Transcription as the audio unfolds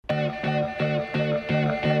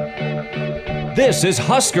This is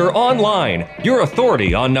Husker Online, your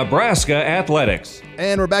authority on Nebraska athletics.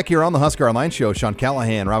 And we're back here on the Husker Online Show. Sean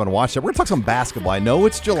Callahan, Robin Washut. We're going to talk some basketball. I know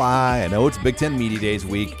it's July. I know it's Big Ten Media Days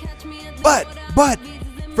week. But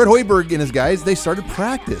Fred Hoiberg and his guys, they started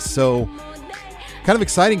practice. So kind of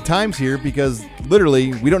exciting times here because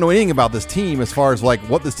literally we don't know anything about this team as far as like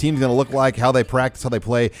what this team's going to look like, how they practice, how they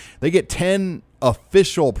play. They get 10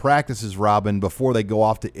 official practices, Robin, before they go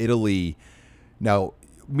off to Italy. Now,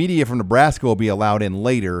 media from Nebraska will be allowed in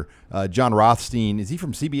later. John Rothstein, is he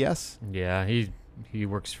from CBS? Yeah, he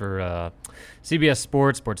works for CBS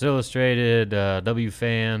Sports, Sports Illustrated,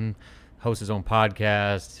 WFAN, hosts his own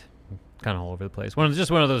podcast. Kind of all over the place.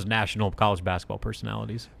 Just one of those national college basketball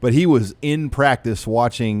personalities. But he was in practice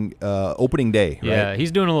watching opening day, right? Yeah,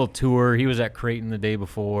 he's doing a little tour. He was at Creighton the day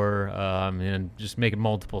before and just making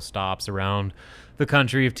multiple stops around the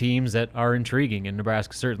country of teams that are intriguing. And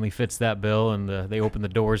Nebraska certainly fits that bill, and they opened the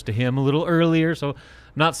doors to him a little earlier. So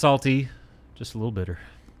not salty, just a little bitter.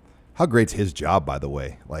 How great's his job, by the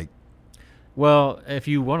way? Well, if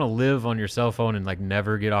you want to live on your cell phone and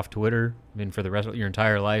never get off Twitter, for the rest of your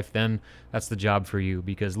entire life, then that's the job for you.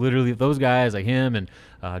 Because literally those guys like him and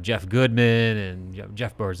Jeff Goodman and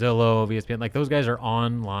Jeff Barzillo of ESPN, those guys are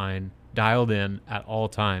online, dialed in at all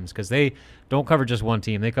times because they don't cover just one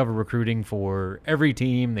team. They cover recruiting for every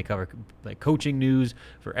team. They cover coaching news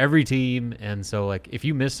for every team. And so if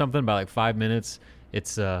you miss something by 5 minutes,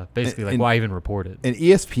 it's basically why even report it? And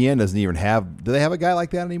ESPN doesn't even have – do they have a guy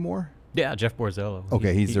like that anymore? Yeah, Jeff Barzillo.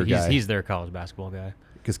 Okay, he's their guy. He's their college basketball guy.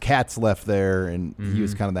 Because Katz left there, and he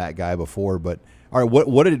was kind of that guy before. But all right,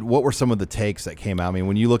 what were some of the takes that came out? I mean,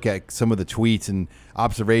 when you look at some of the tweets and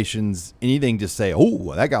observations, anything just say,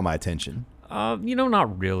 "Oh, that got my attention."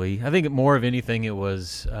 Not really. I think more of anything, it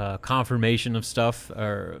was confirmation of stuff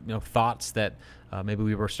or thoughts that maybe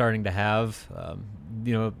we were starting to have.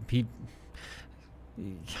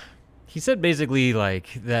 He said basically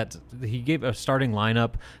that he gave a starting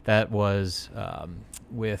lineup that was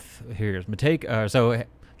so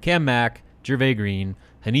Cam Mack, Jervay Green,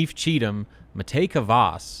 Hanif Cheatham, Mateka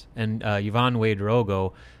Voss, and Yvonne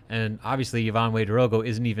Wade-Rogo. And obviously Yvonne Wade-Rogo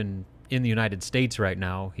isn't even in the United States right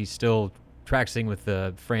now. He's still practicing with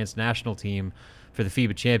the France national team for the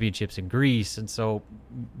FIBA championships in Greece. And so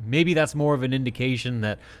maybe that's more of an indication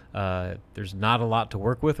that there's not a lot to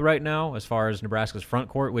work with right now as far as Nebraska's front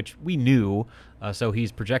court, which we knew. So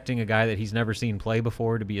he's projecting a guy that he's never seen play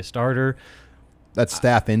before to be a starter. That's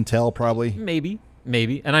staff intel probably? Maybe.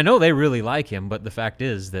 And I know they really like him, but the fact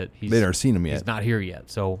is that they've never seen him yet. He's not here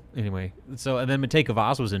yet. So anyway, and then Mateka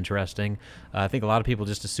Voss was interesting. I think a lot of people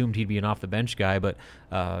just assumed he'd be an off-the-bench guy, but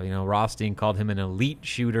Rothstein called him an elite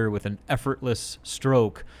shooter with an effortless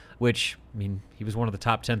stroke, which, he was one of the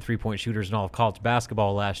top 10 three-point shooters in all of college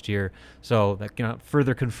basketball last year. So that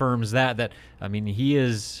further confirms that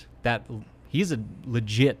he's a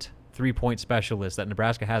legit three-point specialist that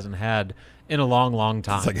Nebraska hasn't had in a long, long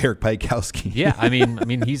time. It's like Eric Piatkowski. Yeah,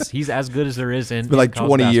 he's as good as there is in. It's been 20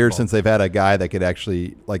 basketball. years since they've had a guy that could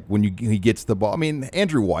actually he gets the ball.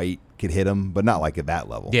 Andrew White could hit him, but not at that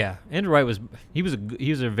level. Yeah, Andrew White was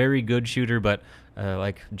a very good shooter, but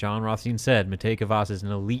like John Rothstein said, Mateka Voss is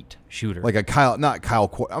an elite shooter. Like I'm not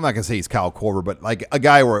gonna say he's Kyle Korver, but like a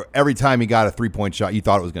guy where every time he got a 3-point shot, you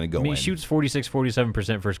thought it was going to go in. He shoots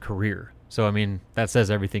 46-47% for his career. So, that says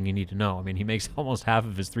everything you need to know. He makes almost half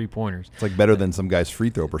of his three-pointers. It's better than some guys' free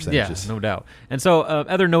throw percentages. Yeah, no doubt. And so,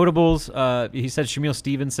 other notables, he said Shamil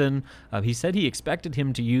Stevenson. He said he expected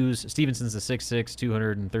him to use, Stevenson's a 6'6",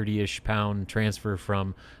 230-ish pound transfer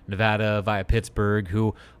from Nevada via Pittsburgh,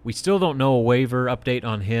 who we still don't know a waiver update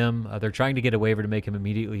on him. They're trying to get a waiver to make him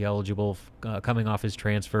immediately eligible coming off his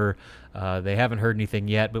transfer. They haven't heard anything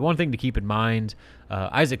yet. But one thing to keep in mind,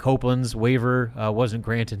 Isaac Copeland's waiver wasn't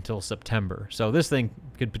granted until September. So this thing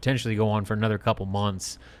could potentially go on for another couple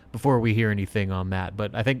months before we hear anything on that.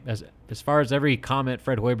 But I think as far as every comment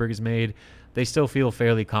Fred Hoiberg has made, they still feel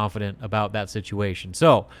fairly confident about that situation.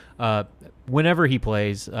 So whenever he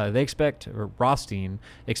plays, Rothstein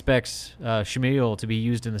expects Shamil to be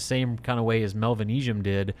used in the same kind of way as Melvin Ejim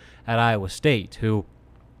did at Iowa State, who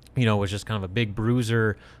was just kind of a big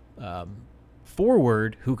bruiser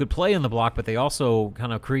forward who could play in the block, but they also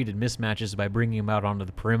kind of created mismatches by bringing him out onto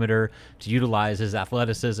the perimeter to utilize his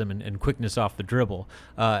athleticism and quickness off the dribble.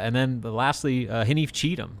 And then lastly, Hanif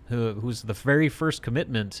Cheatham, who's the very first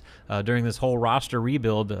commitment during this whole roster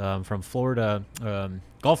rebuild from Florida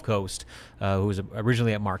Gulf Coast, who was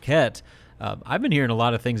originally at Marquette. I've been hearing a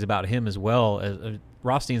lot of things about him as well.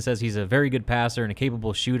 Rothstein says he's a very good passer and a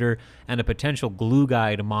capable shooter and a potential glue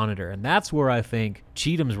guy to monitor. And that's where I think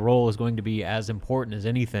Cheatham's role is going to be as important as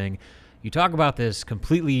anything. you talk about this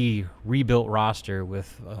completely rebuilt roster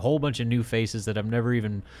with a whole bunch of new faces that have never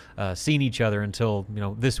even seen each other until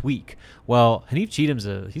this week. Well, Hanif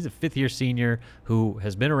Cheatham's he's a fifth-year senior who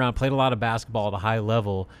has been around, played a lot of basketball at a high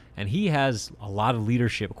level, and he has a lot of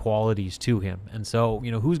leadership qualities to him. And so,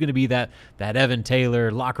 who's going to be that Evan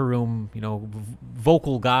Taylor locker room,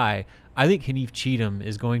 vocal guy? I think Hanif Cheatham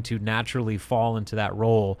is going to naturally fall into that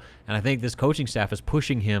role, and I think this coaching staff is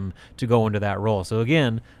pushing him to go into that role. So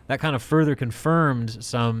again, that kind of further confirmed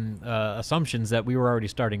some assumptions that we were already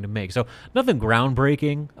starting to make. So nothing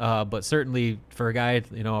groundbreaking, but certainly for a guy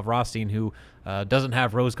of Rothstein who doesn't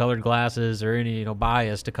have rose-colored glasses or any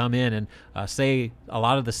bias to come in and say a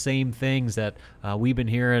lot of the same things that we've been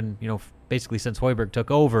hearing basically since Hoiberg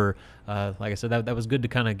took over. Like I said, that was good to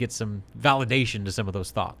kind of get some validation to some of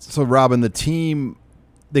those thoughts. So, Robin, the team,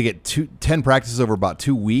 they get 10 practices over about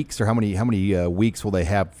 2 weeks, or how many weeks will they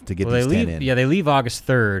have to get these 10 in? Yeah, they leave August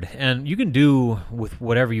 3rd, and you can do with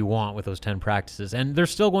whatever you want with those 10 practices, and they're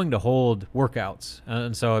still going to hold workouts,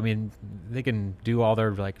 and so they can do all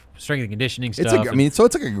their strength and conditioning stuff. So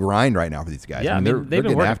it's like a grind right now for these guys. Yeah, they've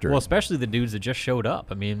been working after it. Well, especially the dudes that just showed up.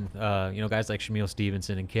 Guys like Shamil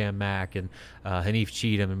Stevenson and Cam Mack and Hanif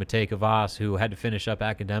Cheatham and Matej Kavas, who had to finish up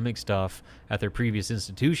academic stuff at their previous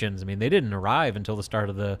institutions. They didn't arrive until the start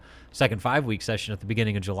of the second 5-week session at the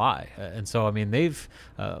beginning of July. And so, they've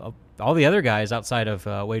all the other guys outside of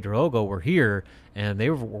Wade Drogo were here, and they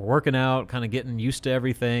were working out, kind of getting used to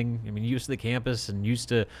everything. Used to the campus and used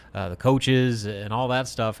to the coaches and all that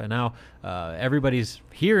stuff. And now everybody's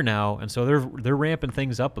here now, and so they're ramping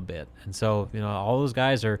things up a bit. And so, all those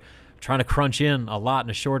guys are trying to crunch in a lot in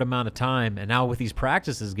a short amount of time. And now with these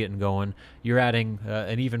practices getting going, you're adding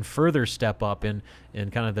an even further step up in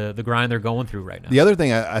kind of the grind they're going through right now. The other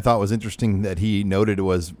thing I thought was interesting that he noted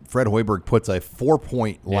was Fred Hoiberg puts a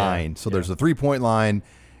 4-point line. So there's a 3-point line.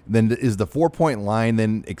 Then is the 4-point line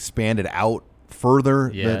then expanded out further?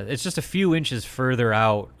 Yeah, it's just a few inches further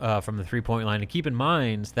out from the 3-point line. And keep in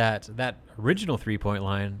mind that original 3-point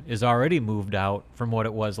line is already moved out from what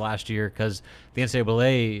it was last year because the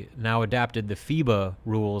NCAA now adapted the FIBA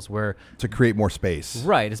rules to create more space.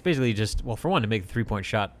 Right. It's basically just, for one, to make the 3-point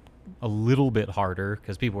shot a little bit harder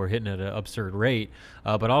because people were hitting at an absurd rate,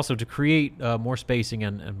 but also to create more spacing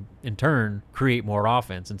and in turn create more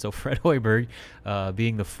offense. And so Fred Hoiberg,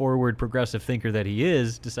 being the forward progressive thinker that he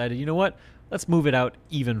is, decided, you know what? Let's move it out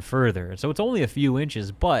even further. So it's only a few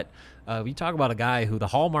inches, but we talk about a guy who the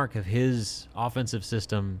hallmark of his offensive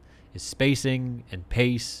system is spacing and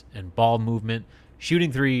pace and ball movement,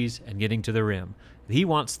 shooting threes and getting to the rim. He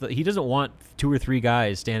doesn't want 2 or 3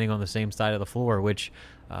 guys standing on the same side of the floor, which,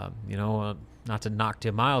 not to knock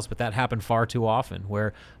Tim Miles, but that happened far too often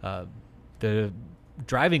where the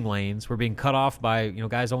driving lanes were being cut off by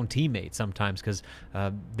guys' own teammates sometimes because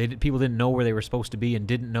people didn't know where they were supposed to be and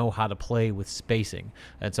didn't know how to play with spacing.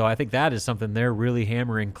 And so I think that is something they're really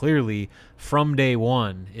hammering clearly from day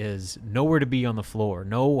one, is know where to be on the floor,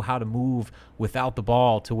 know how to move without the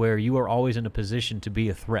ball to where you are always in a position to be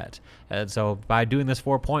a threat. And so by doing this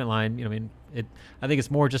 4-point line, I think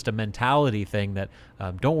it's more just a mentality thing that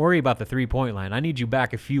don't worry about the 3-point line. I need you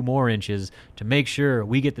back a few more inches to make sure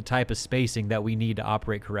we get the type of spacing that we need to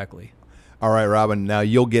operate correctly. All right, Robin, now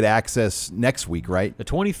you'll get access next week, right? The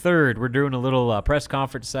 23rd, we're doing a little press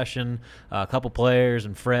conference session, a couple players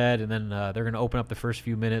and Fred, and then they're going to open up the first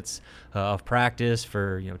few minutes of practice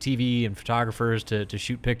for TV and photographers to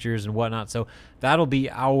shoot pictures and whatnot. So that'll be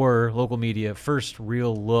our local media first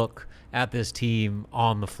real look at this team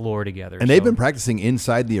on the floor together. And they've been practicing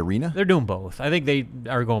inside the arena? They're doing both. I think they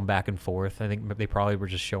are going back and forth. I think they probably were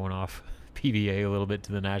just showing off PVA a little bit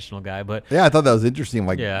to the national guy. But yeah, I thought that was interesting.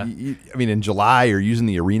 In July you're using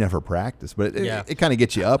the arena for practice, but it kind of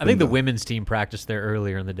gets you up. I think the women's team practiced there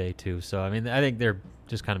earlier in the day too. So, I think they're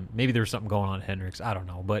just kind of, maybe there's something going on at Hendricks. I don't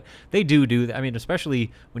know. But they do that.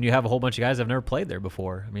 Especially when you have a whole bunch of guys that have never played there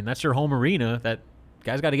before. That's your home arena. That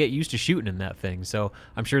guys got to get used to shooting in that thing. So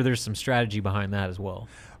I'm sure there's some strategy behind that as well.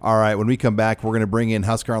 All right. When we come back, we're going to bring in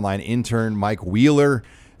Husker Online intern Mike Wheeler.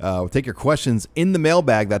 We'll take your questions in the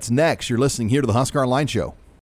mailbag. That's next. You're listening here to the Husker Online Show.